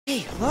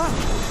Hey, look!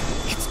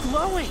 It's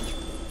glowing!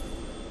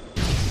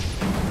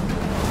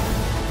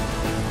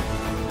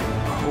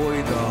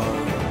 Ahoy thar,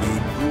 ye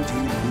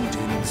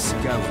booty-lootin'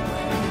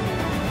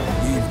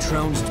 scallywag. Ye've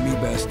trounced me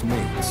best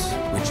mates,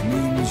 which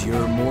means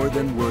you're more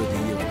than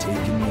worthy of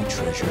taking me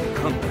treasured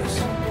compass.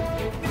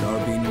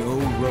 There be no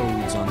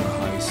roads on the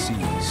high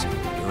seas.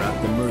 You're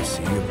at the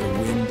mercy of the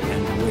wind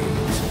and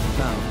waves,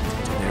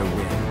 bound to their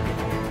whim.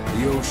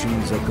 The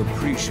ocean's a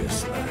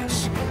capricious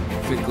lass,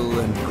 fickle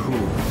and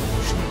cruel.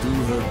 She'll do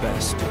her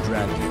best to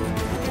drag you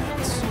into the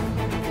depths.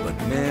 But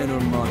man or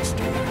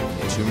monster,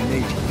 it's your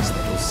mateys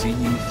that'll see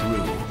you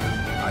through.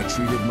 I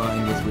treated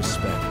mine with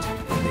respect,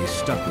 and they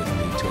stuck with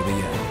me till the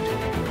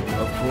end.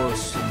 Of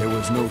course, there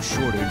was no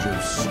shortage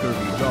of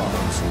scurvy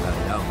dogs who had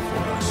it out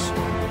for us.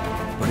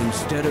 But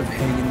instead of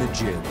hanging the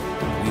jib,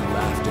 we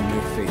laughed in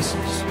their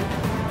faces.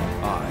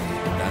 Aye,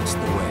 that's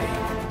the way.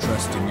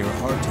 Trust in your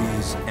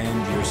hearties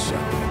and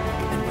yourself.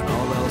 And when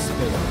all else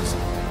fails,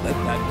 let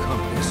that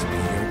compass be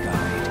your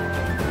guide.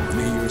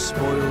 May your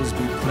spoils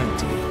be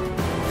plenty,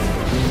 and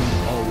the wind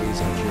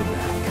always at your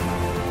back.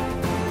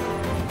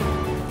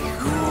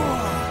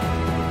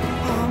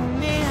 Oh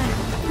man,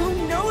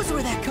 who knows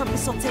where that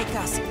compass will take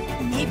us?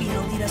 Maybe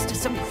it'll lead us to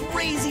some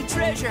crazy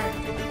treasure.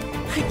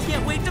 I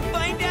can't wait to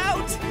find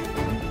out!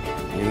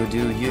 You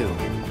do you.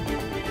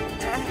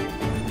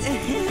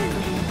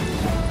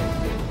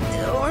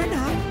 Or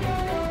not.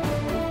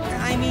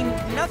 I mean,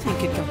 nothing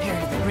can compare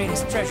to the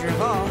greatest treasure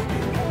of all,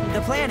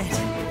 the planet.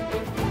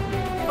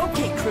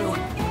 Okay, crew,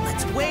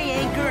 let's weigh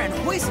anchor and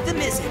hoist the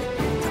mizzen.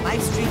 The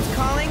live stream's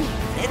calling,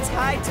 and it's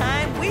high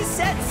time we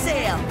set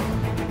sail.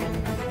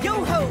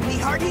 Yo-ho, me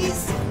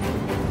hearties!